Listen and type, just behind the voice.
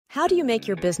How do you make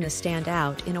your business stand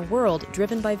out in a world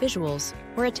driven by visuals,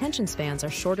 where attention spans are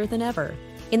shorter than ever?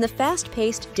 In the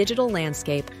fast-paced digital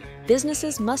landscape,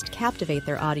 businesses must captivate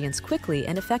their audience quickly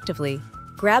and effectively.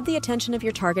 Grab the attention of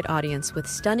your target audience with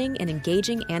stunning and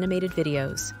engaging animated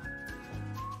videos.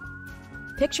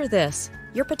 Picture this: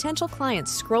 your potential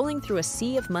clients scrolling through a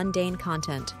sea of mundane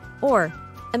content. Or,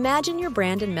 imagine your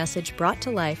brand and message brought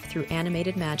to life through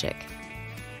animated magic.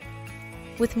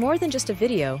 With more than just a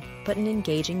video, but an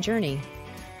engaging journey.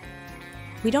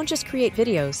 We don't just create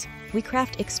videos, we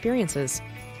craft experiences.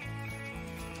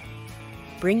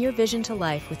 Bring your vision to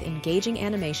life with engaging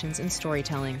animations and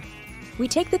storytelling. We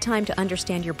take the time to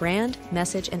understand your brand,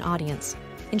 message, and audience,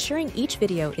 ensuring each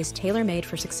video is tailor-made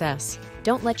for success.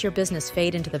 Don't let your business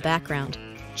fade into the background.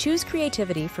 Choose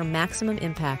creativity for maximum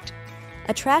impact.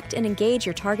 Attract and engage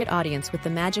your target audience with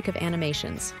the magic of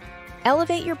animations.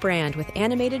 Elevate your brand with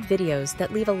animated videos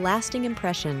that leave a lasting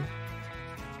impression.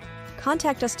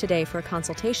 Contact us today for a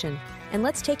consultation, and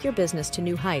let's take your business to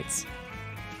new heights.